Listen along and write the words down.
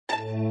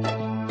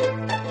Hey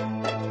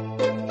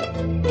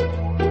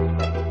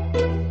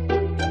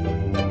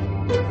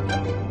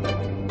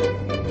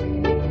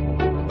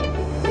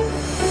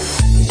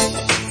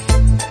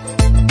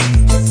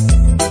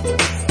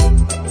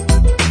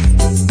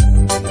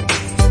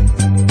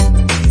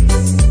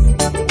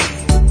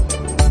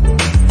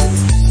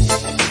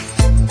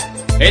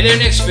there,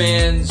 Knicks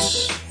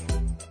fans.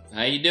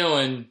 How you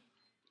doing?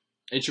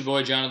 It's your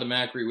boy, Jonathan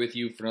Macri, with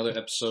you for another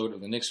episode of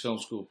the Knicks Film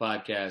School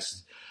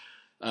podcast.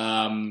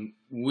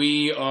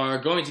 We are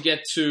going to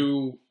get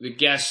to the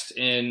guest,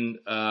 and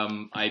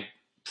I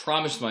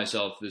promised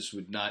myself this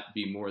would not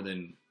be more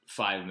than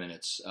 5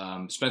 minutes.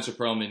 Spencer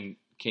Pearlman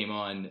came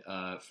on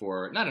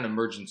for not an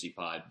emergency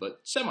pod, but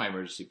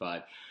semi-emergency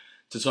pod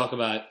to talk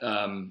about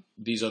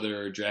these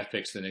other draft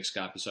picks the Knicks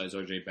got besides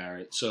R.J.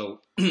 Barrett.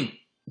 So I'm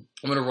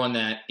going to run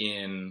that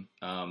in,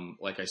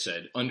 like I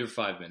said, under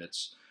 5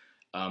 minutes.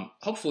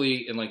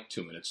 Hopefully in like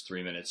 2 minutes,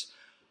 3 minutes.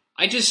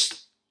 I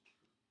just,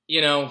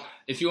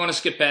 if you want to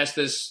skip past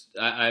this,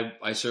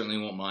 I certainly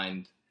won't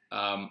mind.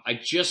 I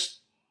just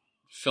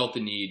felt the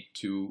need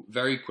to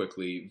very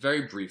quickly,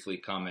 very briefly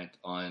comment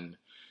on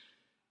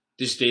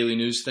this daily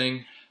news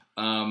thing.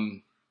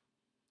 And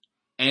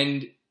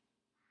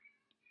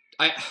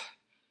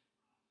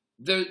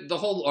the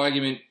whole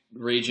argument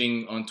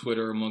raging on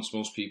Twitter amongst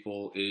most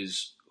people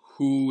is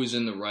who is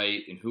in the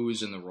right and who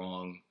is in the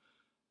wrong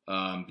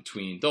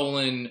between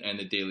Dolan and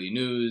the Daily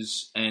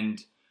News.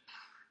 And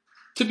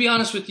to be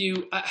honest with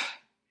you,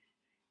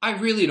 I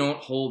really don't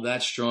hold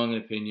that strong an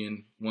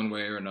opinion one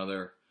way or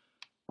another.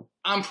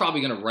 I'm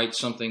probably going to write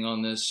something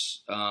on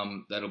this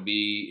that'll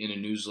be in a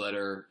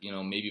newsletter,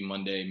 maybe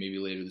Monday, maybe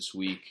later this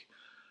week.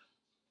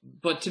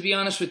 But to be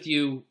honest with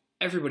you,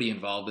 everybody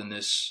involved in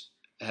this,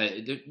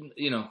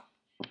 no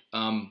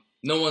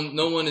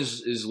one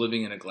is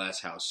living in a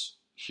glass house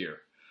here.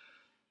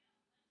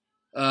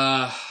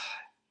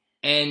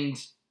 And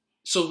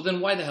so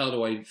then why the hell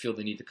do I feel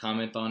the need to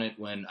comment on it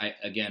when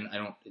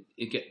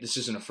this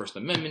isn't a First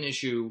Amendment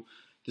issue.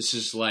 This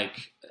is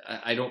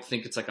I don't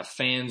think it's like a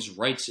fans'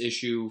 rights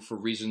issue for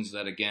reasons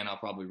that, again, I'll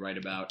probably write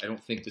about. I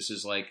don't think this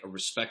is like a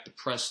respect the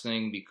press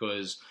thing,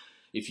 because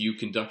if you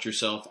conduct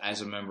yourself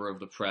as a member of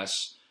the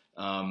press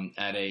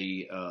at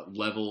a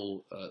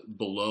level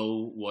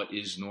below what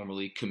is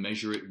normally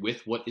commensurate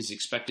with what is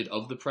expected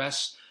of the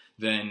press,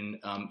 then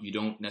I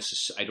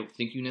don't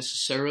think you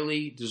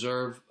necessarily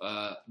deserve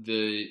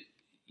the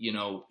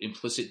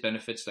implicit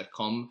benefits that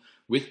come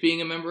with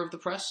being a member of the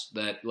press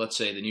that, let's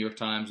say, the New York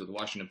Times or the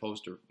Washington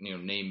Post or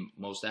name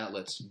most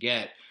outlets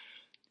get.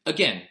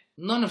 Again,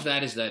 none of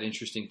that is that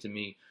interesting to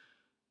me.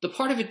 The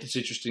part of it that's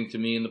interesting to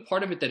me and the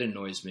part of it that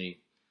annoys me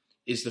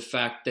is the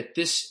fact that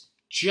this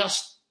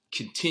just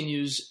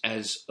continues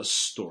as a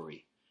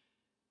story.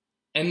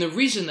 And the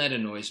reason that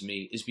annoys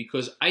me is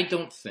because I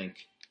don't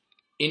think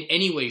in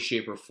any way,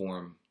 shape, or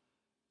form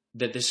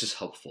that this is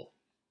helpful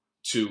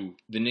to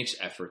the Knicks'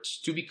 efforts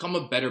to become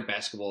a better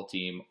basketball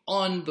team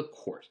on the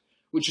court,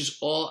 which is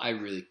all I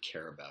really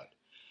care about.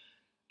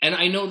 And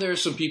I know there are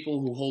some people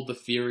who hold the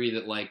theory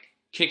that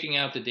kicking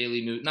out the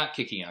Daily News, not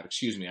kicking out,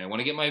 excuse me, I want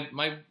to get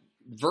my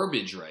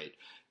verbiage right,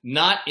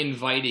 not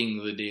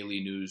inviting the Daily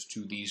News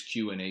to these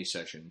Q&A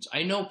sessions.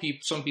 I know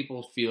some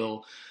people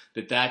feel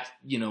that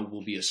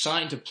will be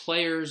assigned to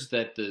players,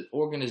 that the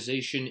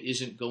organization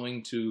isn't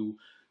going to,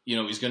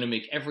 is going to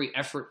make every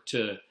effort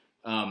to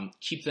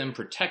keep them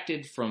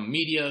protected from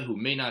media who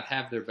may not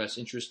have their best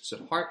interests at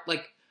heart.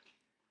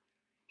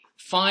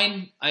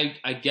 Fine,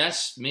 I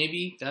guess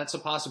maybe that's a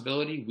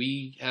possibility.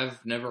 We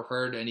have never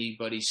heard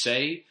anybody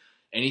say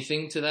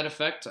anything to that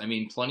effect. I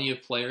mean, plenty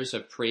of players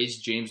have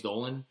praised James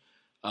Dolan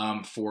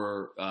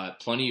for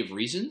plenty of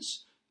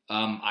reasons.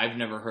 I've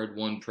never heard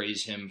one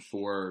praise him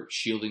for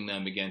shielding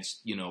them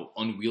against,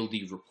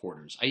 unwieldy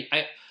reporters.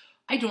 I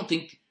don't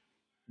think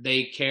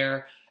they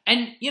care.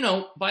 And,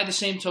 by the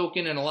same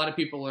token, and a lot of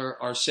people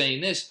are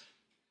saying this,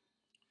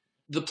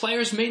 the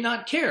players may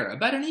not care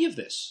about any of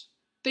this.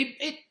 They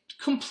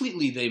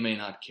may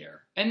not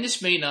care. And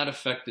this may not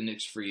affect the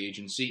Knicks free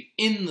agency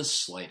in the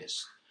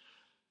slightest.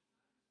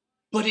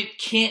 But it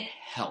can't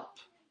help.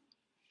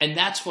 And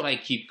that's what I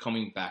keep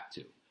coming back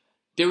to.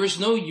 There is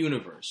no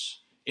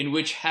universe in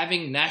which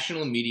having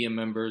national media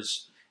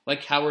members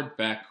like Howard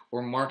Beck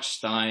or Mark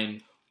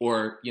Stein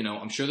or,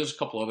 I'm sure there's a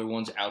couple other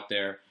ones out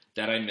there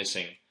that I'm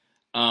missing.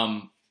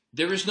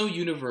 There is no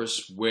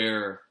universe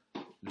where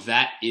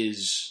that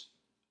is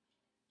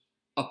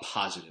a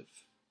positive.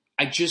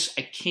 I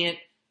can't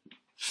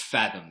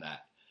fathom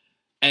that.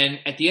 And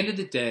at the end of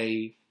the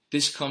day,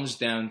 this comes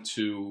down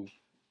to,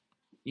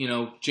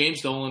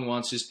 James Dolan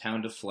wants his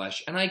pound of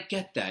flesh, and I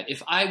get that.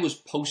 If I was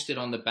posted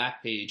on the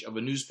back page of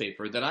a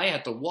newspaper that I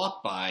had to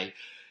walk by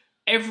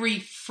every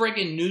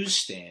friggin'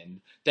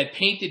 newsstand that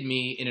painted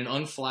me in an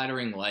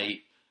unflattering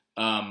light,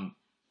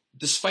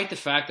 despite the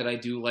fact that I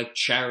do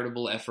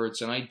charitable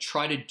efforts and I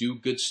try to do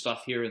good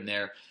stuff here and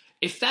there,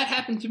 if that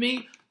happened to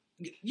me,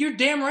 you're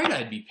damn right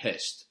I'd be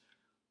pissed.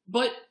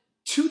 But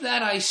to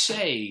that I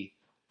say,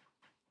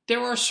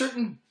 there are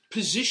certain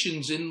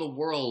positions in the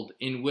world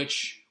in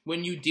which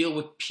when you deal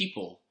with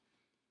people,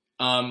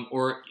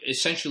 or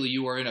essentially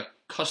you are in a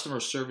customer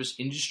service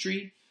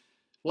industry,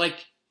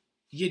 like,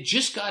 you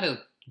just gotta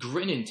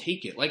grin and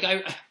take it. Like,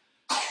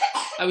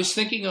 I was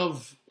thinking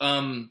of,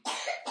 right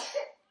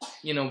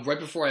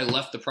before I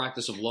left the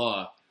practice of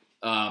law,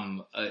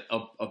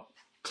 a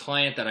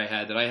client that I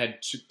had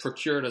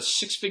procured a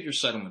 6-figure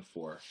settlement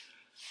for.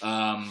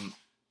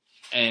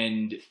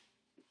 And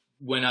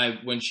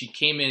when she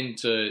came in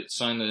to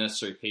sign the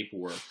necessary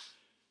paperwork,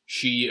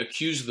 she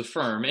accused the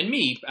firm, and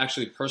me,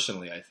 actually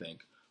personally, I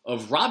think,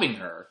 of robbing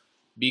her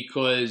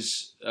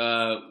because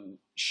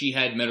she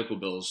had medical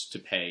bills to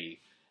pay,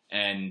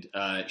 and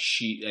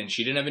she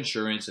didn't have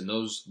insurance, and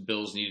those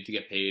bills needed to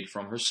get paid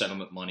from her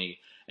settlement money.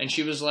 And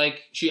she was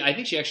like, I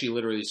think she actually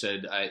literally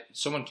said,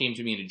 someone came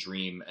to me in a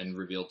dream and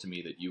revealed to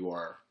me that you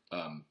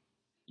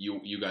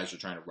guys are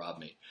trying to rob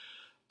me.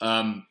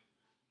 And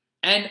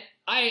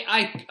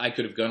I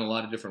could have gone a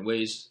lot of different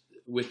ways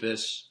with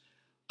this.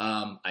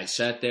 I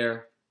sat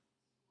there.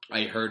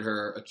 I heard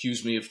her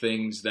accuse me of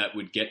things that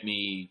would get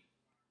me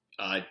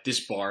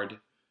disbarred.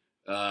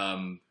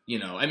 And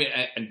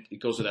it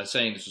goes without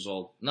saying this was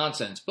all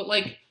nonsense. But,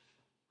 like,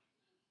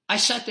 I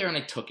sat there and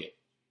I took it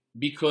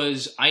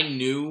because I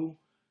knew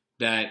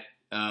that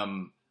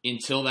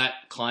until that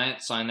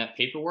client signed that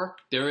paperwork,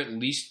 they're at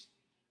least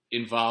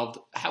involved,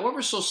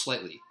 however so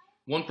slightly,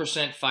 1%,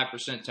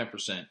 5%,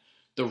 10%.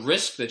 The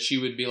risk that she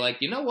would be like,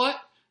 you know what,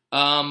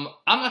 I'm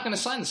not going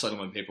to sign the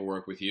settlement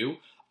paperwork with you.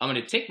 I'm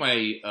going to take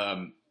my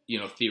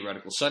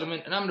theoretical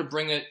settlement and I'm going to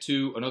bring it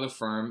to another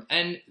firm,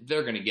 and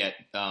they're going to get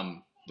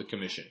the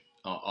commission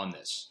on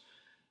this.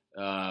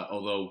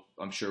 Although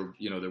I'm sure,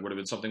 there would have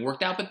been something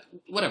worked out, but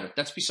whatever.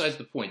 That's besides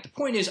the point. The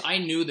point is, I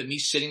knew that me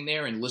sitting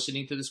there and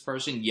listening to this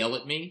person yell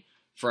at me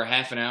for a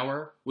half an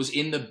hour was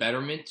in the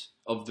betterment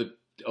of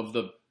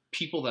the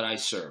people that I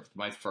served,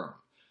 my firm.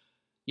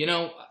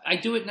 I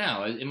do it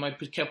now in my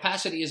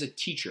capacity as a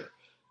teacher,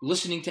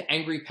 listening to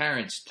angry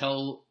parents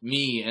tell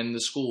me and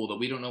the school that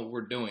we don't know what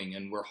we're doing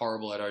and we're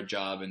horrible at our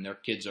job and their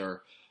kids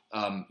are,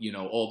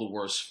 all the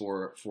worse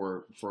for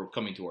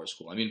coming to our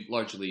school. I mean,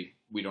 largely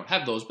we don't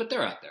have those, but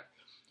they're out there.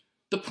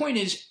 The point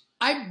is,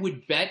 I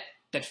would bet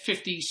that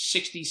 50,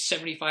 60,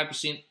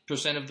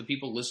 75% of the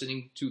people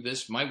listening to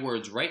this, my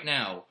words right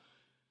now,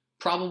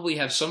 probably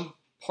have some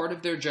part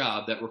of their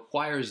job that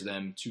requires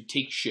them to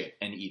take shit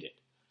and eat it.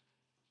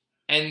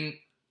 And,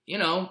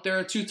 there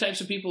are two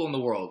types of people in the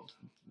world.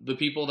 The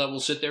people that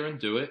will sit there and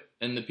do it,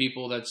 and the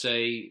people that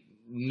say,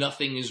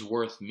 nothing is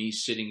worth me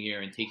sitting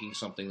here and taking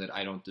something that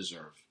I don't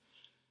deserve.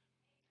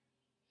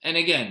 And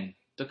again,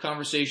 the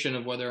conversation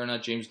of whether or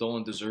not James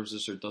Dolan deserves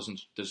this or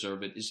doesn't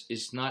deserve it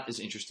is not as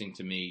interesting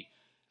to me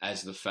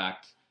as the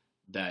fact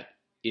that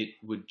it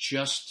would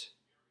just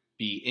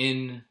be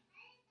in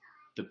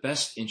the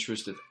best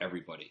interest of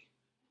everybody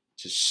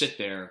to sit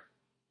there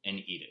and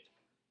eat it.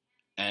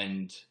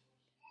 And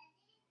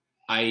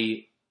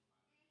I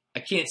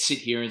can't sit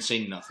here and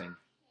say nothing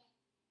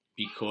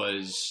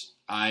because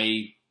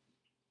I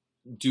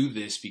do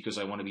this because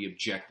I want to be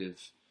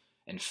objective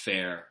and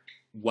fair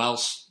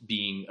whilst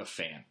being a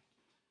fan.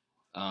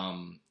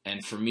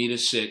 And for me to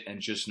sit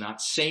and just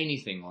not say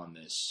anything on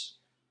this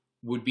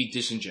would be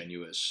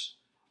disingenuous.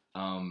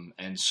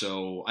 And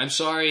so I'm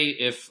sorry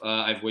if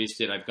I've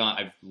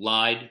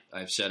lied.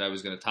 I've said I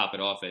was going to top it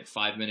off at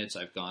 5 minutes.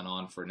 I've gone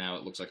on for now.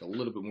 It looks like a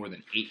little bit more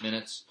than 8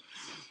 minutes.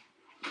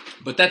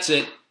 But that's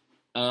it.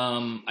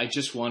 I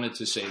just wanted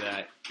to say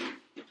that.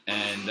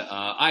 And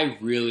I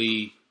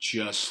really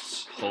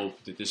just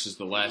hope that this is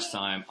the last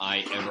time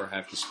I ever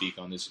have to speak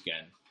on this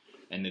again,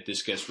 and that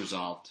this gets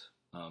resolved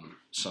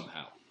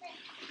somehow.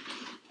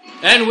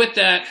 And with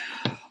that,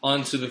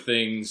 on to the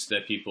things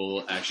that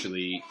people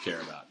actually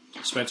care about.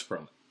 Spencer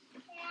Pearlman.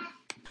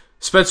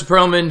 Spencer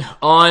Pearlman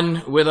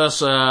on with us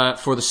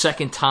for the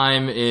second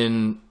time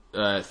in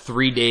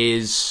 3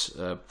 days,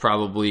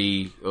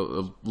 probably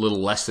a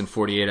little less than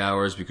 48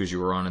 hours because you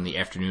were on in the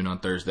afternoon on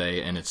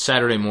Thursday, and it's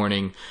Saturday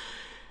morning.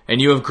 And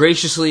you have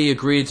graciously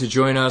agreed to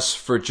join us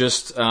for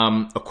just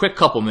a quick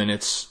couple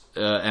minutes.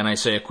 And I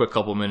say a quick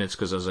couple minutes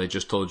because, as I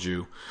just told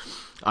you,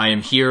 I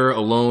am here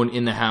alone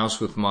in the house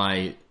with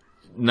my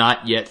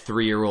not yet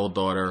 3-year-old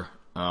daughter.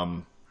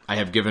 I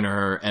have given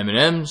her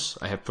M&Ms.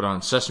 I have put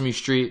on Sesame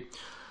Street.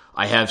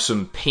 I have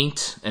some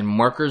paint and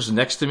markers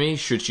next to me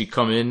should she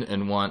come in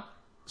and want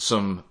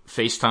some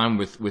FaceTime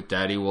with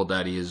Daddy while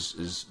Daddy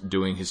is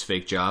doing his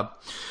fake job.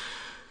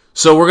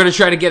 So we're going to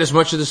try to get as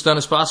much of this done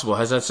as possible.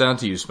 How's that sound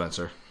to you,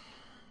 Spencer?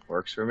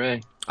 Works for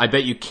me. I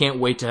bet you can't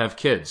wait to have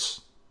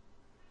kids.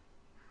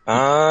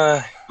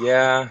 Yeah.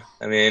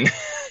 I mean...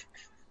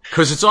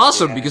 Because it's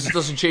awesome, because it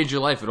doesn't change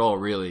your life at all,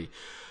 really.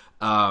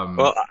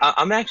 Well,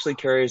 I'm actually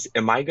curious,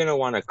 am I going to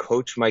want to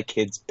coach my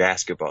kid's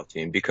basketball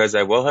team? Because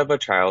I will have a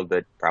child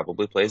that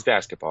probably plays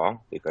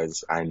basketball,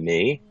 because I'm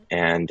me,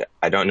 and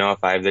I don't know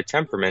if I have the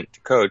temperament to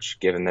coach,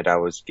 given that I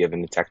was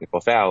given a technical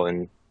foul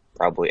in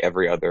probably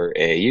every other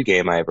AAU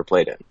game I ever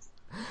played in.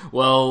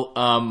 Well,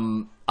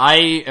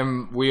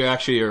 We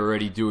actually are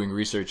already doing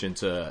research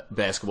into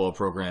basketball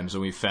programs,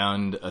 and we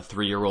found a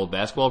 3-year-old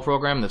basketball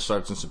program that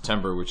starts in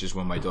September, which is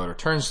when my daughter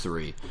turns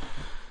 3.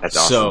 That's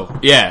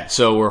awesome.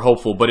 So we're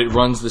hopeful, but it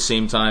runs the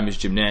same time as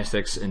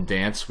gymnastics and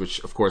dance,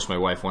 which of course my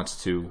wife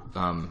wants to,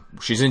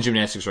 she's in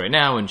gymnastics right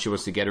now and she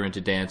wants to get her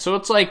into dance. So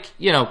it's like,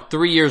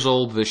 3 years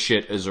old, this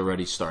shit is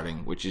already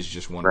starting, which is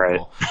just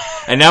wonderful. Right.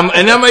 And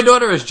now my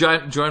daughter has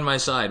joined my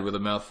side with a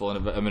mouthful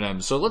of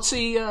M&Ms. So let's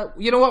see,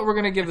 you know what? We're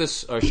going to give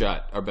this our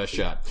best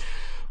shot.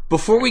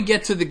 Before we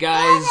get to the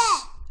guys,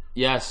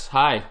 yes,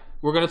 hi.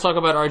 We're going to talk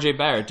about RJ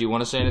Barrett. Do you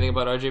want to say anything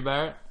about RJ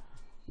Barrett?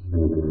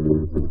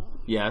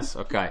 Yes,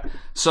 okay.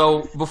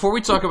 So before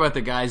we talk about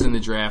the guys in the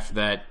draft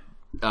that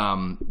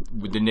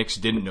the Knicks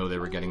didn't know they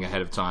were getting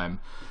ahead of time,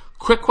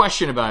 quick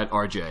question about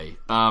RJ,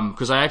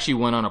 because I actually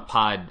went on a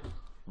pod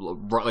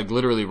like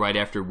literally right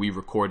after we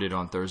recorded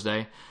on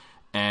Thursday,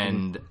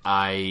 and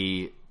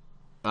I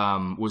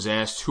was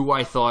asked who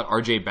I thought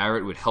RJ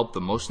Barrett would help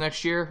the most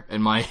next year,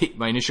 and my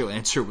initial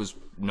answer was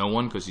no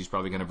one, because he's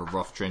probably going to have a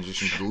rough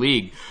transition to the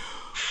league.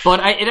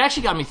 But it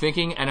actually got me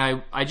thinking,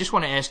 and I just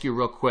want to ask you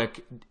real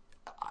quick.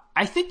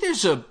 I think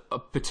there's a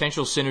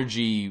potential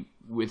synergy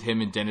with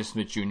him and Dennis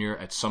Smith Jr.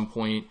 at some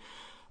point.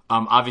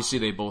 Obviously,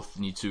 they both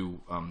need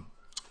to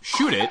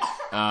shoot it,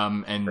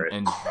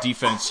 and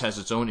defense has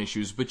its own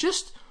issues. But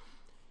just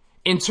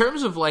in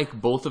terms of like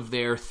both of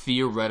their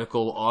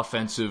theoretical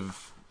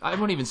offensive, I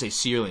won't even say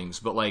ceilings,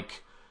 but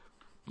like,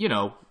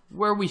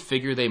 where we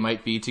figure they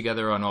might be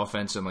together on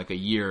offense in like a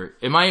year.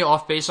 Am I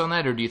off base on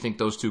that, or do you think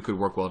those two could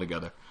work well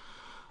together?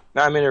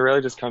 No, I mean, it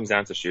really just comes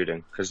down to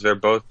shooting, because they're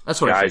both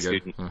guys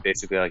who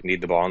basically like need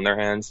the ball in their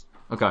hands.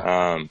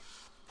 Okay.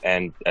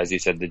 And as you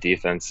said, the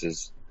defense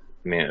it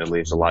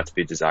leaves a lot to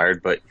be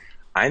desired. But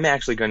I'm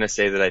actually going to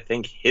say that I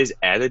think his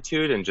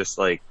attitude and just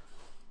like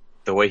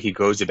the way he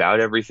goes about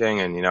everything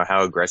and,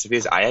 how aggressive he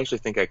is, I actually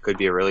think I could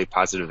be a really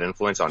positive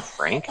influence on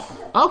Frank.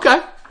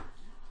 Okay.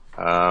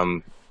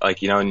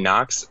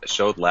 Knox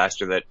showed last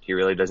year that he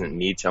really doesn't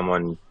need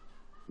someone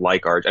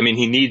like RJ. I mean,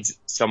 he needs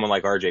someone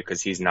like RJ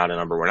because he's not a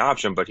number one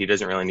option, but he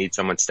doesn't really need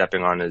someone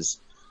stepping on his,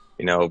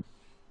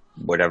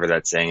 whatever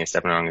that saying is,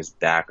 stepping on his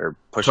back or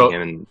pushing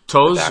him in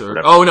toes.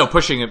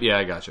 Pushing him. Yeah,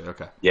 I got you.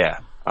 Okay. Yeah,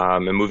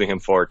 and moving him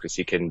forward because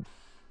he can.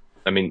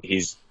 I mean,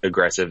 he's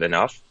aggressive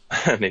enough,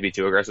 maybe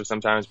too aggressive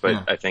sometimes,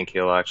 but I think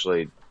he'll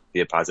actually be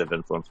a positive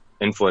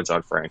influence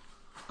on Frank.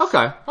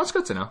 Okay, that's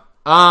good to know.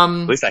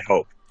 At least I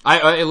hope.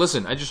 I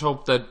listen. I just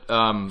hope that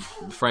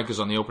Frank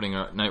is on the opening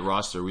night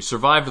roster. We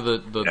survived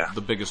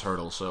the biggest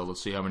hurdle, so let's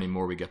see how many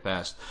more we get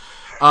past.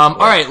 All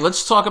right,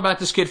 let's talk about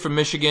this kid from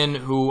Michigan,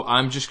 who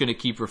I'm just going to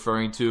keep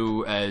referring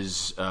to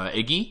as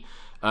Iggy.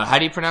 How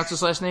do you pronounce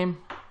his last name?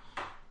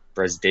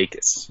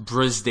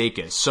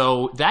 Brazdeikis.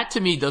 So that to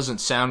me doesn't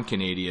sound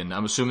Canadian.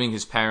 I'm assuming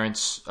his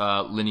parents'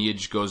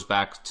 lineage goes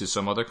back to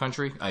some other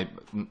country.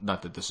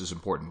 Not that this is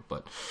important,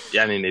 but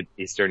yeah, I mean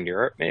Eastern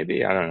Europe,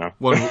 maybe. I don't know.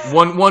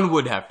 One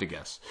would have to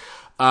guess.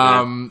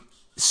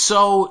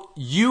 So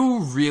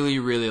you really,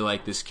 really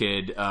like this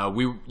kid.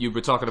 You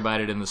were talking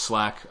about it in the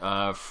Slack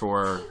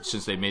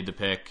since they made the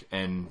pick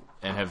and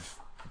have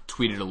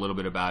tweeted a little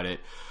bit about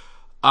it.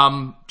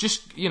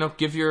 Just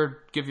give your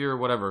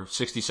whatever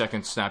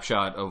 60-second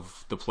snapshot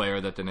of the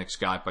player that the Knicks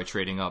got by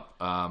trading up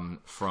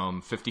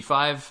from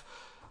 55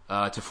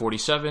 to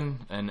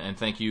 47, and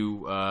thank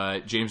you,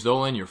 James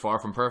Dolan. You're far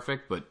from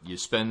perfect, but you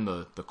spend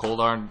the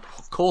cold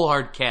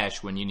hard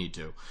cash when you need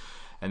to,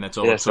 and that's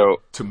all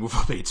to move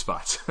up 8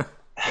 spots.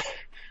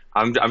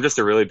 I'm just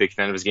a really big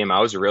fan of his game. I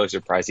was really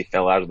surprised he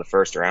fell out of the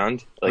first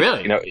round.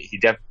 Really?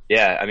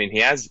 I mean, he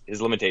has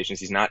his limitations.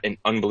 He's not an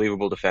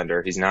unbelievable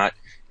defender. He's not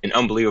an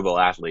unbelievable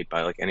athlete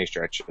by like any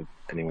stretch of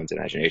anyone's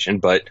imagination,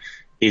 but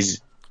he's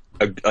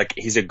a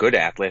good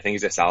athlete. I think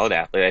he's a solid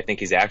athlete. I think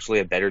he's actually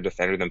a better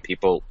defender than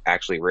people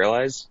actually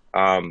realize.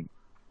 I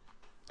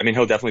mean,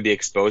 he'll definitely be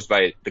exposed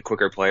by the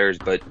quicker players,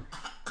 but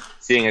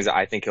seeing as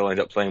I think he'll end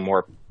up playing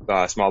more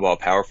small ball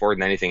power forward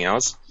than anything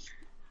else,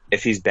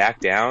 if he's back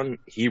down,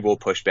 he will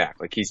push back.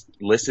 Like, he's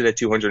listed at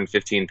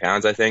 215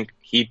 pounds, I think.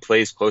 He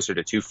plays closer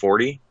to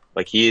 240.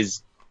 Like, he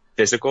is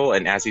physical,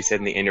 and as he said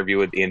in the interview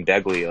with Ian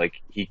Begley, like,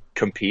 he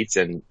competes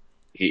and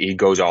he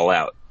goes all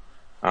out.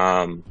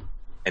 And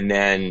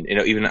then,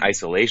 even in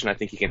isolation, I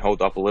think he can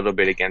hold up a little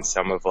bit against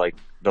some of, like,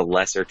 the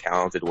lesser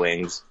talented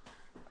wings.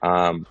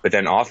 But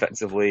then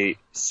offensively,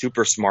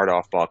 super smart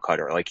off-ball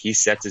cutter. Like, he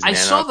sets his man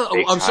up.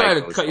 I'm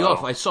sorry to cut you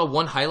off. I saw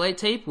one highlight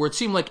tape where it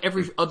seemed like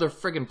every other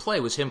friggin'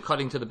 play was him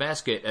cutting to the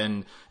basket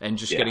and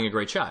just getting a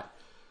great shot.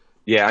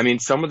 Yeah, I mean,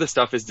 some of the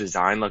stuff is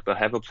designed. Like, they'll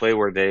have a play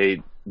where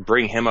they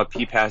bring him up.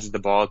 He passes the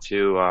ball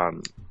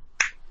to,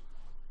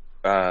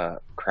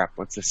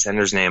 what's the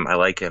center's name? I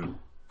like him.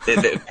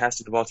 They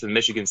passed the ball to the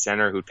Michigan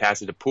center, who'd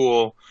pass it to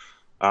Poole.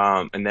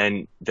 And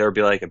then there would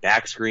be like a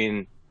back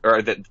screen, or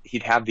that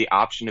he'd have the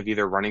option of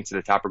either running to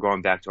the top or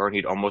going back door, and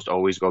he'd almost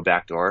always go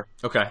back door.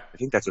 Okay. I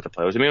think that's what the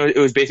play was. I mean, it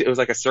was basically, it was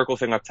like a circle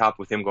thing up top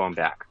with him going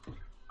back.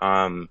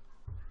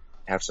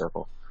 Half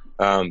circle.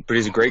 But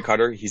he's a great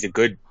cutter. He's a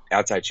good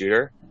outside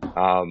shooter.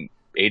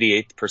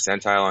 88th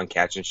percentile on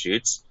catch and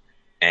shoots,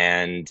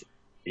 and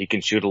he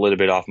can shoot a little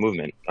bit off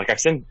movement. Like I've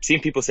seen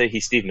people say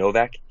he's Steve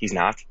Novak. He's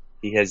not.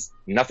 He has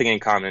nothing in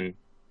common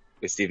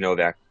with Steve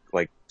Novak,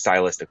 like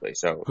stylistically.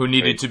 So who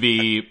needed to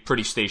be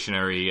pretty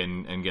stationary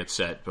and get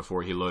set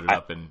before he loaded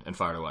up and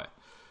fired away.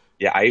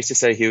 Yeah, I used to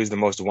say he was the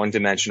most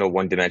one-dimensional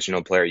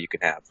player you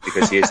could have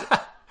because he is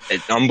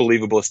an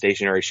unbelievable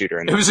stationary shooter.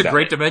 It was a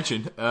great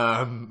dimension.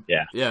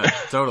 Yeah,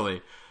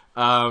 totally.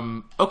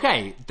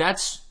 Okay,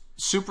 that's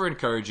super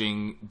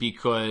encouraging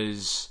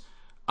because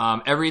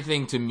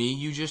everything to me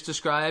you just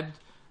described,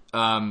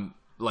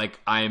 like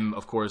I'm,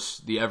 of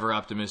course, the ever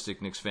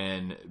optimistic Knicks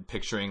fan,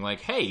 picturing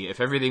like, hey,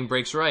 if everything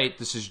breaks right,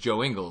 this is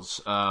Joe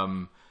Ingles.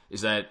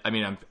 Is that? I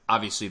mean,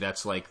 obviously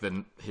that's like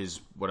his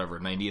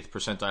 90th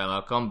percentile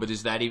outcome, but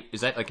is that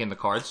like in the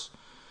cards?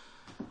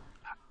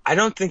 I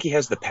don't think he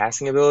has the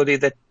passing ability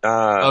that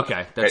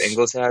that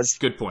Ingles has.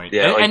 Good point.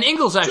 Yeah, and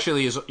Ingles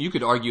actually is. You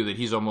could argue that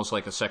he's almost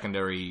like a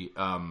secondary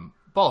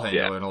ball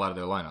handler in a lot of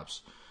their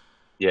lineups.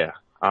 Yeah.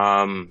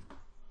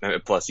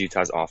 Plus,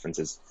 Utah's offense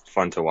is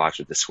fun to watch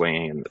with the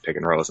swinging and the pick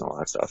and rolls and all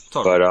that stuff.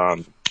 Totally.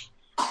 But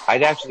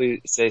I'd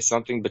actually say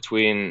something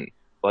between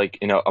like,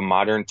 a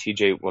modern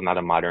not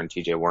a modern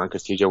TJ Warren,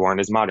 because TJ Warren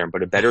is modern,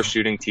 but a better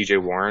shooting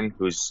TJ Warren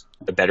who's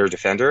a better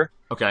defender.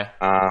 Okay.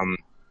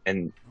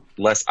 And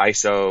less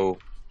ISO,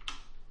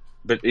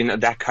 but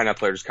that kind of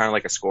player, just kind of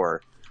like a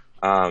scorer.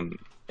 And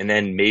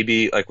then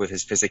maybe like with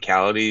his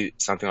physicality,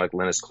 something like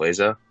Linus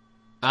Kleza.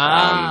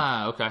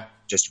 Okay.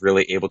 Just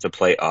really able to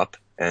play up,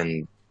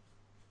 and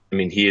I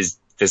mean, he is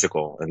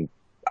physical, and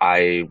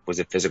I was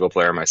a physical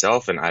player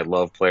myself, and I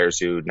love players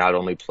who not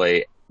only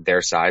play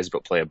their size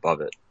but play above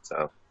it.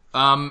 So,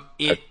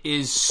 it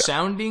is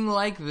sounding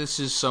like this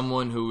is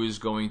someone who is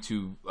going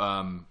to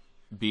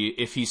be,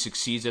 if he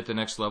succeeds at the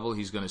next level,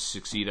 he's going to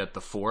succeed at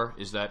the 4.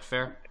 Is that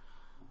fair?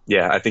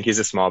 Yeah, I think he's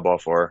a small ball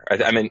 4.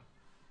 I mean,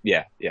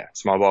 yeah,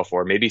 small ball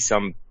 4. Maybe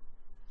some,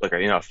 like,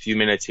 a few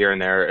minutes here and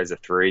there as a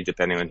 3,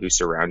 depending on who's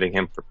surrounding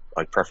him,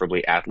 like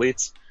preferably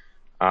athletes.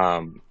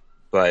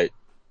 But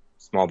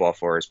small ball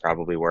 4 is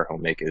probably where he'll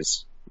make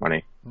his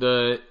money.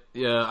 I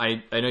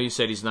know you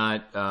said he's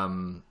not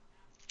an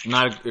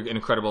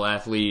incredible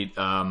athlete,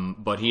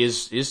 but he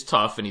is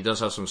tough and he does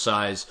have some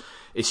size.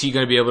 Is he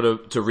going to be able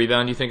to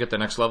rebound, you think, at the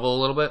next level a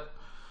little bit?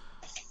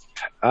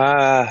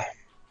 I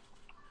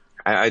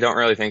don't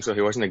really think so.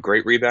 He wasn't a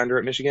great rebounder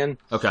at Michigan.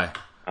 Okay.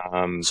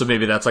 So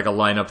maybe that's like a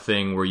lineup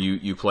thing where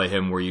you play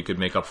him where you could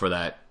make up for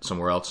that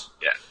somewhere else.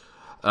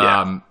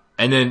 Yeah.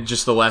 And then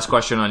just the last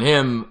question on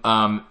him,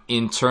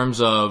 in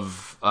terms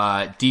of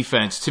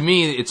defense, to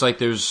me, it's like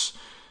there's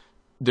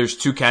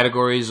 2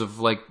 categories of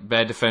like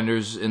bad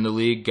defenders in the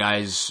league.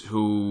 Guys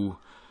who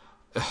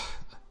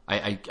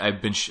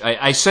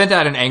I sent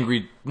out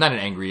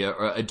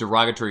a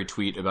derogatory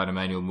tweet about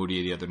Emmanuel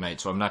Mudiay the other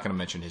night, so I'm not going to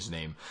mention his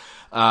name.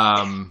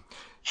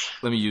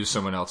 Let me use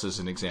someone else as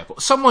an example.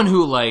 Someone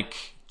who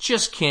like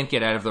just can't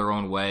get out of their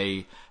own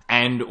way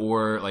and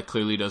or like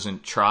clearly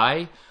doesn't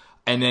try.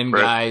 And then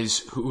guys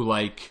who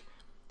like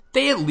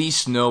they at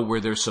least know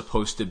where they're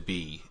supposed to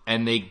be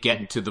and they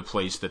get to the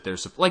place that they're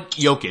like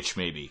Jokic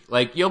maybe.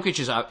 Like Jokic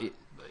is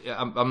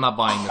I'm not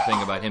buying the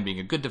thing about him being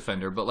a good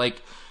defender, but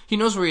like he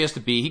knows where he has to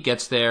be. He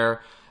gets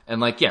there, and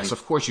like yes,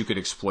 of course you could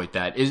exploit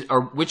that.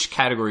 Which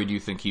category do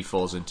you think he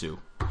falls into?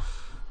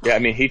 Yeah, I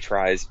mean he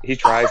tries.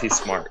 He's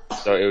smart,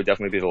 so it would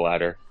definitely be the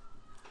latter.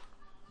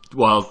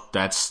 Well,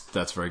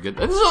 that's very good.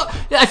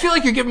 I feel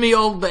like you're giving me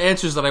all the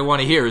answers that I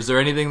want to hear. Is there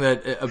anything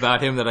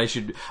about him that I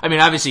should? I mean,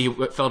 obviously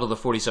he fell to the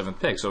 47th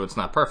pick, so it's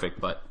not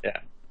perfect, but yeah.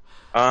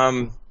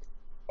 I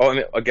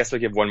guess I'll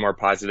give one more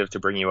positive to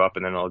bring you up,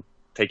 and then I'll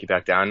take you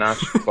back down a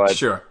notch. But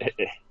sure.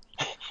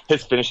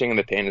 His finishing in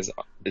the paint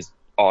is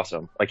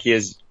awesome. Like he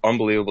has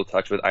unbelievable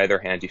touch with either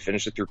hand. He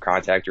finishes through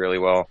contact really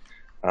well.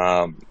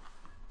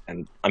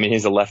 And I mean,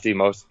 he's a lefty.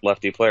 Most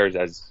lefty players,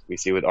 as we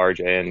see with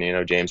RJ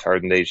and James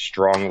Harden, they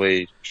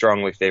strongly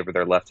favor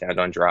their left hand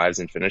on drives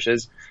and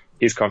finishes.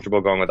 He's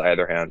comfortable going with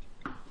either hand,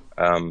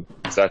 so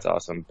that's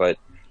awesome. But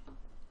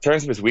in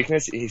terms of his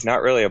weakness, he's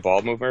not really a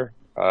ball mover.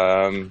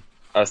 I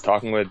was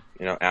talking with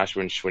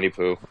Ashwin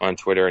Shwinipoo on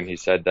Twitter, and he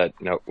said that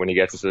when he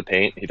gets into the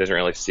paint, he doesn't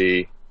really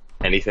see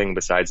anything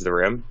besides the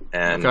rim,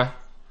 and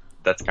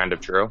that's kind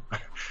of true.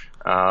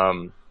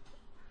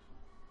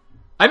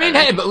 I mean,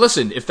 hey, but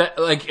listen, that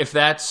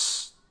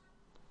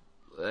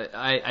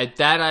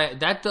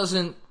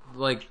doesn't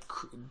like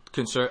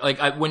concern.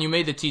 Like when you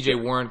made the T.J.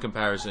 Warren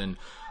comparison,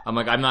 I'm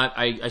like,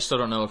 I still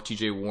don't know if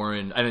T.J.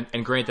 Warren,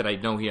 and granted, I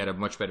know he had a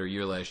much better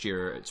year last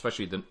year,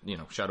 especially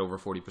shot over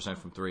 40%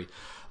 from 3.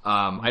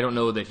 I don't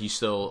know that he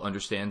still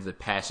understands that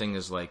passing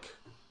is like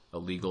a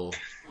legal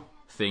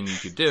thing you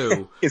could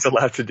do. He's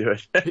allowed to do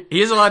it.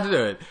 He is allowed to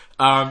do it.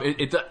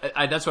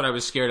 That's what I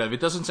was scared of. It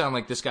doesn't sound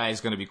like this guy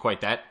is going to be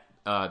quite that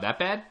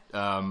bad?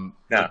 No.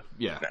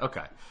 Yeah. No.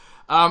 Okay.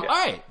 All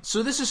right.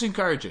 So this is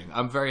encouraging.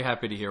 I'm very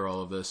happy to hear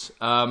all of this.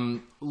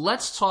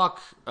 Let's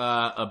talk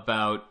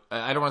about.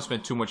 I don't want to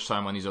spend too much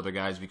time on these other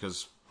guys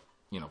because,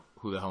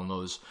 who the hell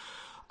knows?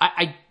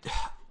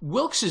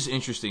 Wilkes is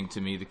interesting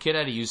to me, the kid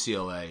out of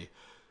UCLA.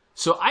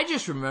 So I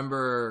just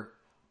remember,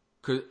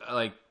 because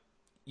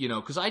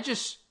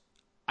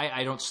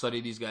I don't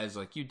study these guys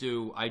like you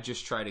do. I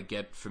just try to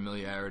get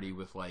familiarity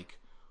with like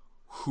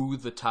who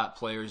the top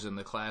players in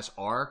the class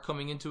are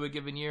coming into a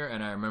given year.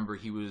 And I remember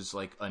he was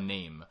like a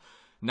name,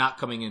 not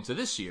coming into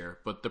this year,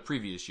 but the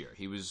previous year.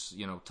 He was,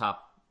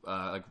 top,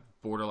 like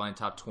borderline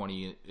top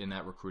 20 in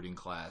that recruiting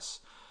class.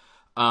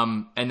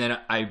 And then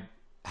I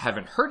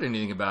haven't heard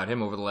anything about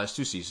him over the last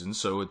 2 seasons,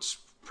 so it's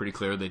pretty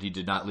clear that he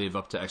did not live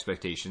up to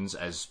expectations,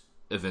 as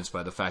evinced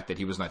by the fact that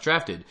he was not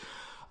drafted.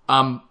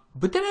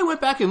 But then I went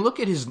back and looked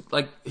at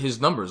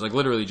his numbers, like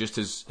literally just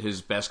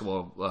his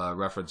basketball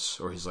reference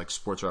or his like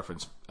sports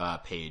reference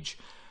page,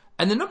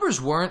 and the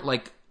numbers weren't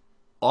like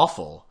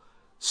awful.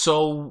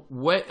 So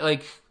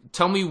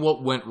tell me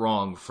what went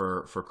wrong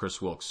for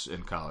Chris Wilkes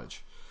in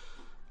college.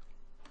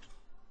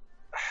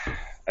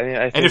 I mean,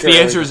 and if the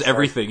answer is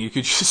everything, you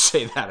could just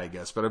say that, I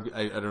guess. But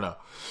I don't know.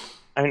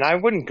 I mean, I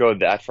wouldn't go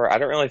that far. I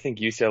don't really think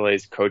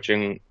UCLA's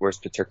coaching was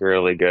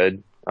particularly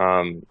good.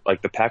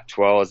 Like the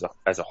Pac-12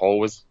 as a whole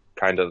was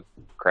kind of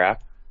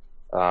crap.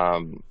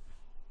 So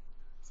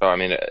I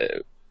mean,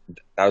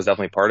 that was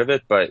definitely part of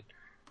it. But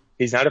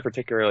he's not a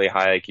particularly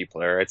high IQ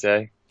player, I'd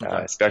say,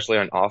 okay. Especially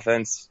on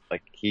offense.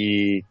 Like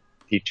he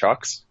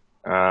chucks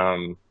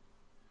a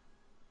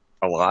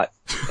lot.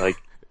 Like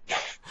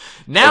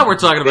now we're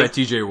talking about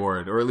TJ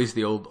Ward, or at least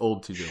the old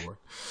TJ Ward.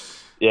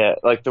 Yeah,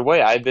 like the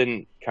way I've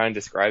been kind of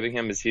describing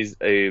him is he's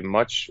a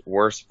much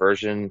worse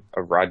version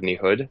of Rodney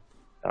Hood.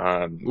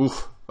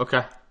 Oof.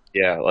 Okay.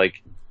 Yeah,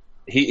 like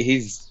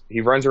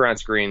he runs around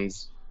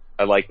screens.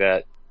 I like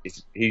that.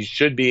 He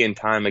should be in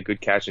time a good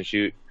catch and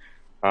shoot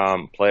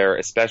player,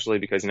 especially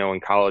because in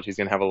college he's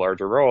going to have a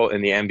larger role.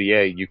 In the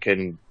NBA, you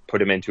can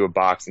put him into a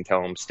box and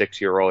tell him stick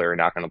to your role or you're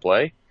not going to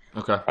play.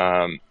 Okay.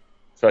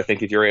 So I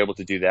think if you're able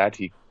to do that,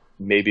 he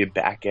may be a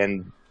back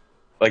end.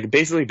 Like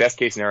basically best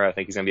case scenario, I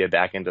think he's going to be a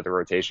back end of the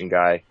rotation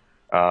guy,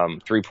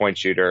 3-point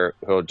shooter.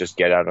 He'll just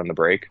get out on the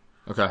break.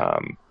 Okay.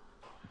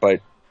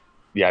 But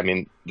yeah, I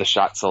mean, the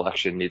shot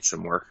selection needs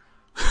some work.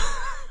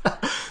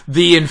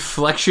 The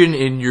inflection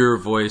in your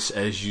voice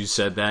as you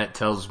said that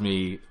tells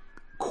me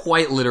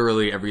quite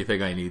literally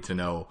everything I need to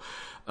know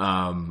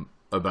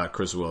about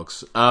Chris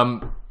Wilkes.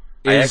 I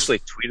actually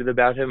tweeted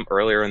about him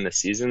earlier in the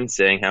season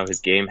saying how his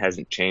game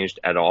hasn't changed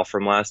at all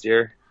from last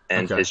year.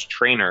 And his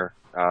trainer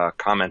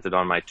commented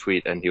on my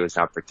tweet, and he was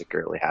not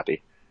particularly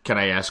happy. Can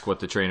I ask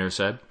what the trainer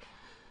said?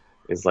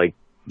 It's like,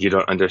 you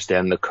don't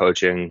understand the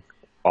coaching,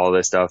 all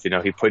this stuff.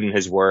 He put in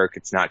his work.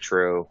 It's not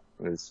true.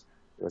 He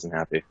wasn't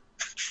happy.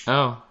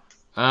 Oh.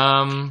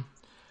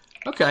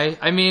 Okay.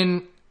 I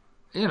mean,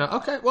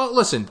 okay. Well,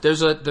 listen,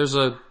 there's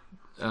a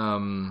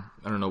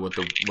I don't know what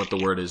the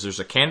word is.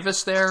 There's a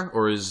canvas there,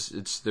 or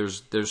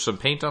there's some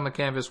paint on the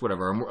canvas,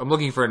 whatever. I'm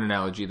looking for an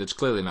analogy that's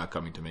clearly not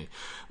coming to me,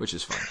 which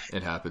is fine.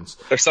 It happens.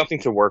 There's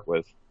something to work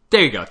with.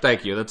 There you go.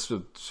 Thank you. That's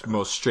the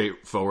most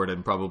straightforward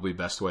and probably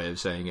best way of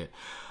saying it.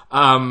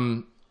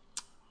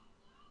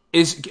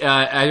 Is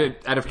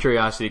out of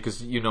curiosity,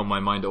 because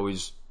my mind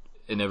always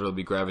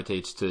inevitably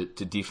gravitates to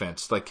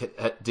defense.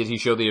 Like, did he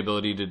show the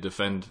ability to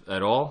defend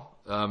at all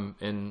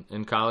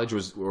in college?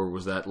 Was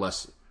that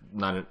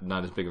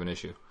not as big of an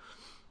issue?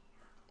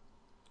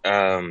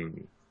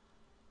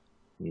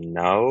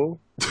 No.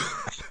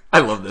 I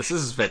love this.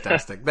 This is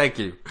fantastic. Thank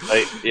you.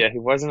 Yeah, he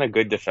wasn't a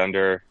good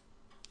defender.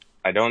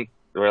 I don't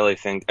really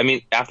think. I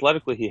mean,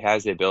 athletically, he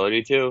has the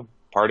ability to.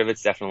 Part of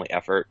it's definitely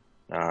effort.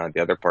 The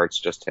other part's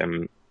just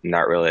him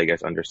not really, I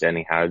guess,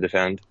 understanding how to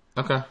defend.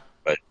 Okay.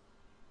 But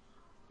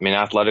I mean,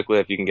 athletically,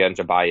 if you can get him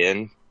to buy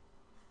in,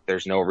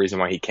 there's no reason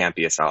why he can't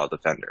be a solid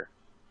defender.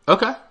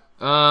 Okay.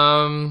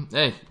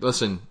 Hey,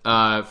 listen,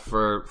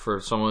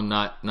 for someone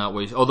not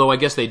ways, although I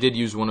guess they did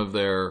use one of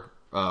their,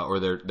 or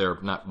they're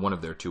not one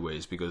of their two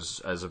ways, because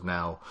as of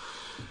now,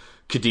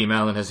 Kadeem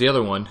Allen has the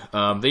other one.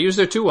 They use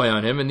their two way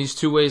on him, and these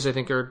two ways I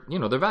think are,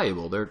 they're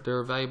valuable.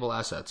 They're valuable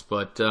assets.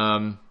 But,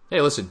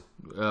 hey, listen,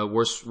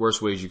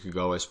 worse ways you could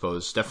go, I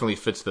suppose. Definitely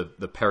fits the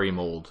Perry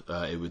mold,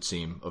 it would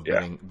seem, of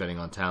betting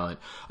on talent.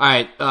 All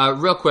right,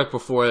 real quick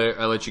before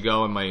I let you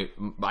go, and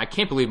I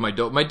can't believe my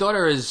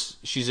daughter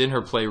she's in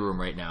her playroom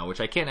right now,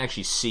 which I can't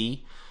actually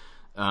see,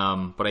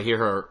 but I hear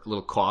her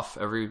little cough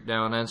every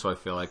now and then, so I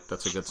feel like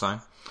that's a good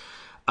sign.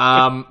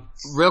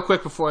 Real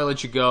quick before I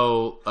let you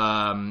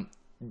go,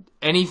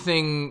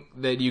 anything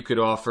that you could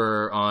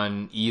offer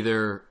on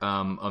either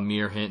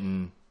Amir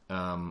Hinton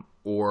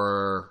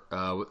or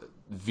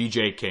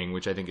VJ King,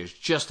 which I think is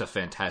just a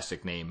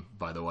fantastic name,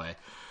 by the way.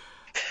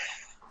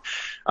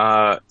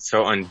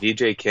 So on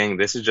VJ King,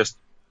 this is just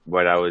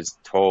what I was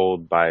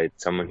told by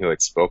someone who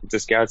had spoken to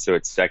scouts, so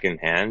it's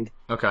secondhand.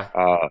 Okay.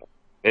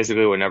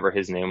 Basically, whenever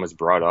his name was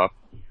brought up,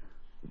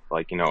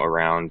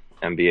 around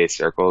NBA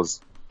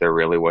circles, there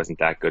really wasn't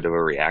that good of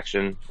a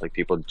reaction. Like,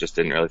 people just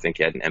didn't really think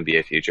he had an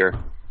NBA future.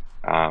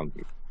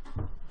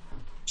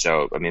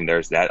 So, I mean,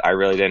 there's that. I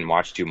really didn't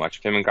watch too much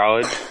of him in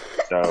college,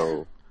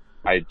 so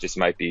I just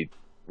might be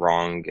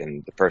wrong,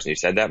 and the person who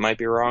said that might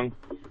be wrong.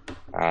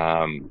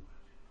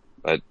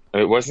 But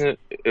it wasn't.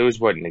 It was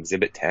what, an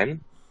Exhibit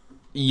 10?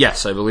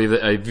 Yes, I believe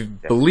that. I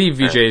believe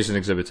VJ is an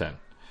Exhibit 10.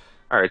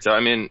 All right, so I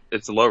mean,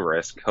 it's low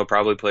risk. He'll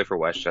probably play for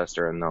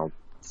Westchester, and they'll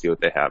see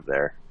what they have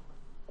there.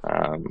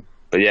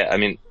 But yeah, I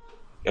mean,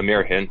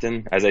 Amir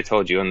Hinton, as I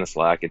told you in the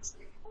Slack, it's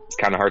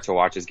kind of hard to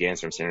watch his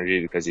games from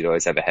Synergy because he'd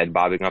always have a head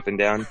bobbing up and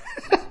down,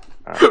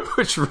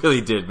 Which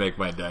really did make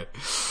my day.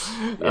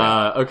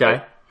 Yeah.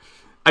 Okay.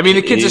 I mean,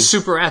 the kid's a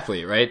super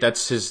athlete, right?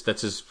 That's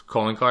his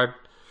calling card.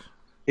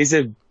 He's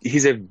a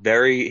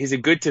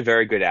good to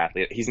very good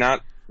athlete. He's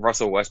not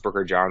Russell Westbrook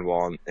or John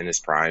Wall in his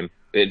prime.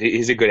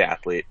 He's a good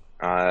athlete.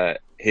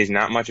 He's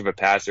not much of a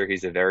passer.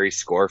 He's a very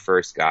score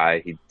first guy.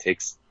 He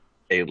takes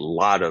a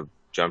lot of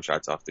jump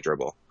shots off the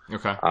dribble.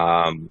 Okay.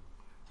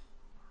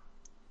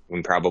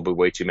 And probably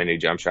way too many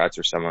jump shots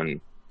for someone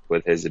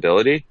with his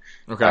ability.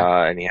 Okay.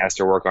 And he has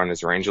to work on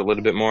his range a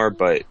little bit more.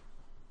 But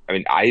I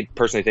mean, I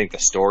personally think the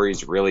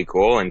story's really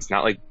cool, and it's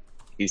not like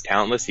he's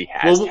talentless. He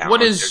has talent.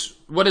 What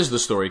is the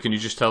story? Can you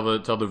just tell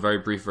the very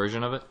brief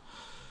version of it?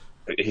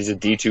 He's a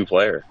D2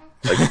 player.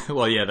 Like,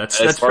 well, yeah, that's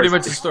pretty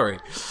much the story.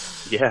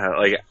 Yeah,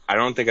 like I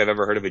don't think I've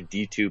ever heard of a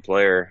D2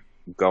 player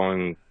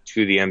going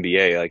to the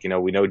NBA. Like,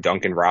 we know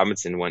Duncan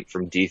Robinson went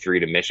from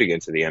D3 to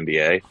Michigan to the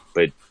NBA,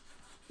 but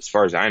as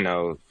far as I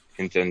know,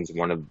 Hinton's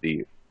one of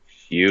the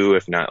few,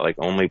 if not like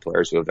only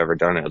players who have ever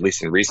done it, at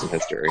least in recent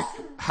history.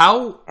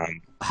 How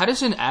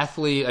does an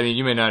athlete? I mean,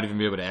 you may not even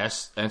be able to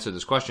answer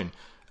this question.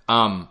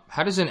 How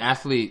does an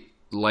athlete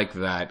like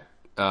that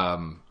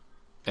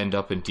end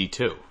up in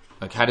D2?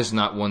 Like, how does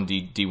not one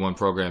D1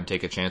 program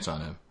take a chance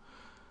on him?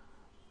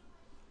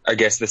 I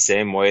guess the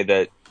same way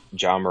that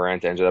John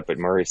Morant ended up at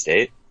Murray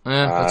State.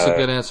 Yeah, that's a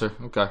good answer.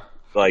 Okay.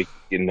 Like,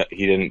 he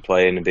didn't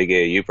play in a big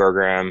AAU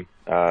program.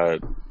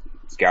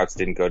 Scouts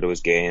didn't go to his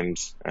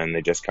games, and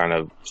they just kind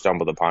of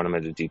stumbled upon him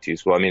at a D2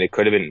 school. I mean, it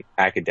could have been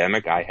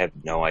academic. I have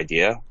no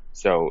idea.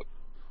 So,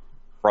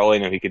 for all I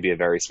know, he could be a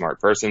very smart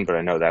person, but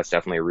I know that's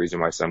definitely a reason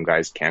why some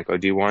guys can't go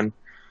D1.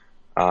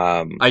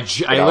 I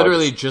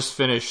literally just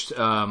finished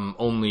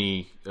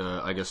only,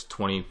 I guess,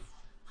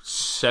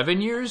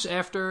 27 years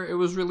after it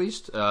was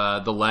released.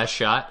 The Last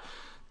Shot,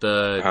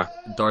 the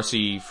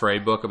Darcy Frey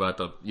book about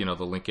the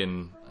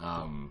Lincoln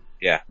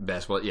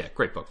basketball. Yeah,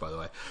 great book, by the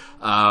way.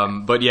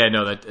 But yeah,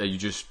 no, that you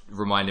just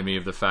reminded me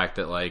of the fact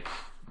that, like,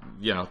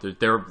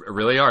 there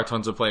really are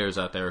tons of players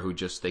out there who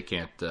just they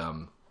can't,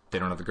 they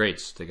don't have the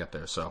grades to get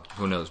there. So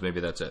who knows?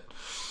 Maybe that's it.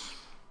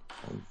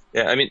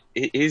 Yeah, I mean,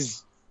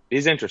 he's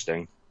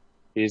interesting.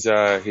 He's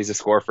a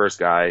score first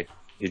guy.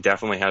 He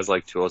definitely has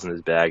like tools in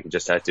his bag.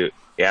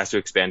 He has to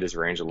expand his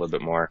range a little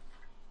bit more.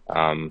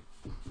 And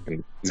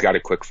he's got a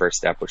quick first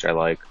step, which I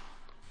like.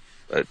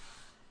 But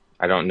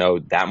I don't know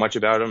that much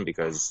about him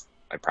because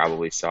I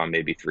probably saw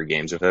maybe 3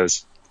 games of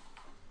his.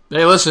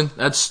 Hey, listen,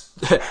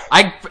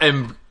 I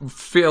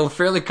feel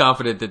fairly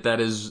confident that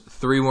is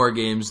 3 more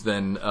games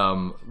than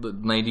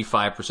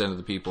 95% of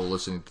the people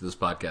listening to this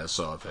podcast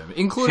saw of him,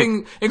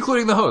 including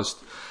the host.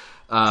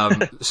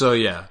 So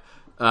yeah.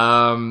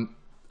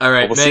 All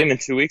right, we'll see him in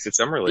 2 weeks at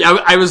Summer League.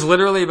 Yeah, I was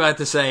literally about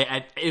to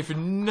say, if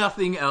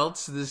nothing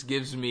else, this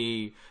gives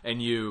me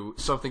and you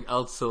something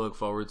else to look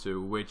forward to.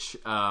 Which,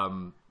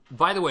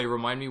 by the way,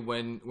 remind me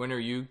when are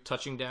you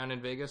touching down in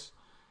Vegas?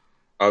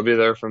 I'll be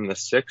there from the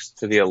 6th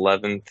to the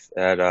 11th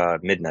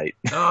at midnight.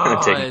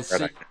 Oh,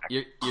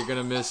 you're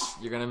gonna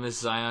miss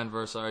Zion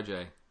versus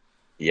RJ.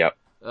 Yep.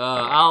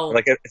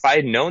 If I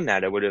had known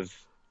that, I would have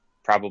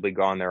probably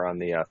gone there on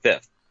the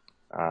 5th.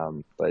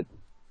 But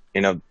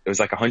it was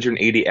like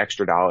 $180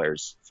 extra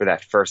for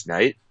that first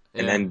night,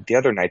 and then the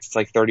other nights it's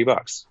like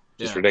 $30.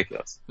 Just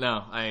ridiculous.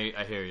 No,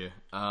 I hear you.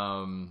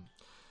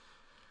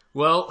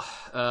 Well,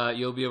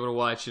 you'll be able to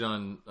watch it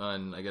on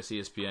I guess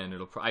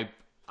ESPN.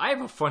 I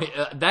have a funny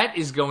that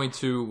is going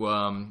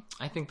to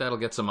I think that'll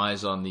get some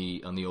eyes on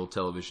the old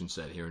television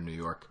set here in New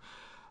York.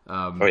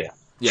 Oh yeah.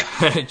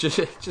 Yeah,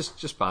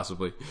 just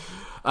possibly.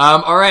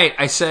 All right,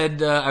 I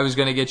said I was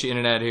going to get you in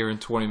and out here in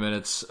 20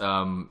 minutes.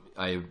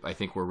 I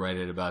think we're right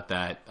at about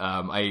that.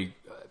 I'll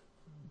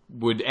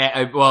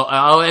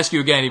ask you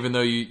again, even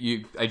though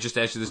I just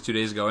asked you this 2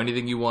 days ago.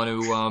 Anything you want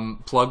to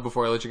plug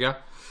before I let you go?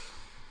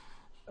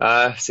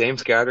 Same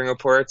scouting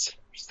reports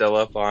still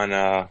up on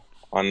the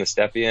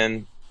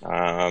Stepien.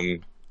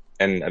 And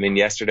I mean,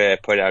 yesterday I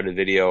put out a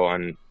video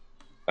on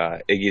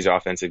Iggy's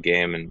offensive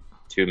game in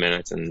 2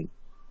 minutes and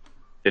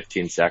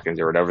 15 seconds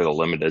or whatever the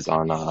limit is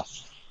on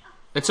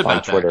it's about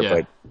on Twitter. That, yeah.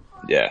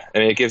 But yeah, I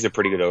mean, it gives a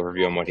pretty good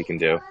overview on what he can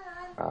do.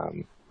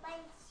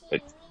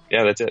 But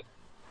yeah, that's it.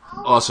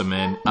 Awesome,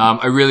 man.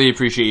 I really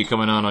appreciate you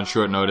coming on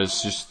short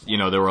notice. Just,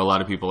 there were a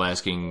lot of people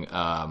asking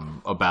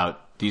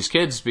about these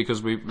kids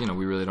because we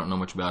really don't know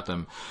much about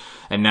them.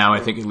 And now I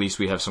think at least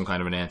we have some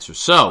kind of an answer.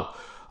 So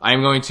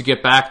I'm going to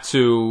get back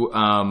to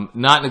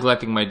not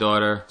neglecting my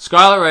daughter.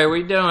 Scarlett Ray, what are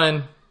you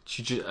doing?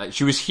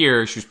 She was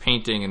here. She was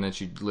painting, and then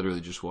she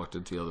literally just walked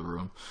into the other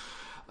room.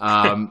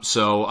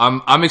 So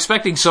I'm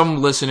expecting some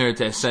listener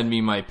to send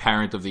me my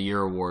Parent of the Year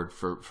award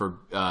for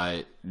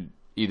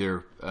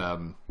either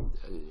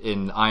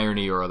in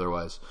irony or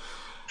otherwise.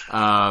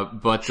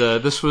 But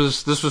this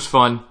was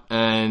fun,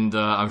 and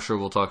I'm sure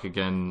we'll talk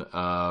again.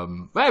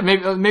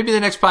 Maybe the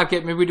next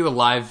podcast, maybe we do a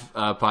live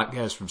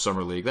podcast from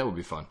Summer League. That would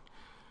be fun.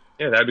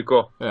 Yeah, that'd be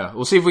cool. Yeah,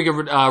 we'll see if we can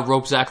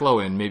rope Zach Lowe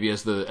in, maybe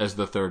as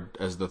the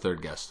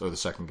third guest or the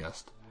second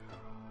guest.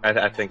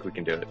 I think we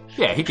can do it.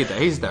 Yeah, he could.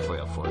 He's definitely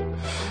up for it.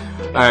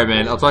 All right,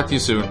 man. I'll talk to you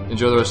soon.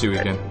 Enjoy the rest of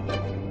your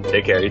weekend.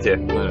 Take care. You too.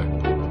 Later.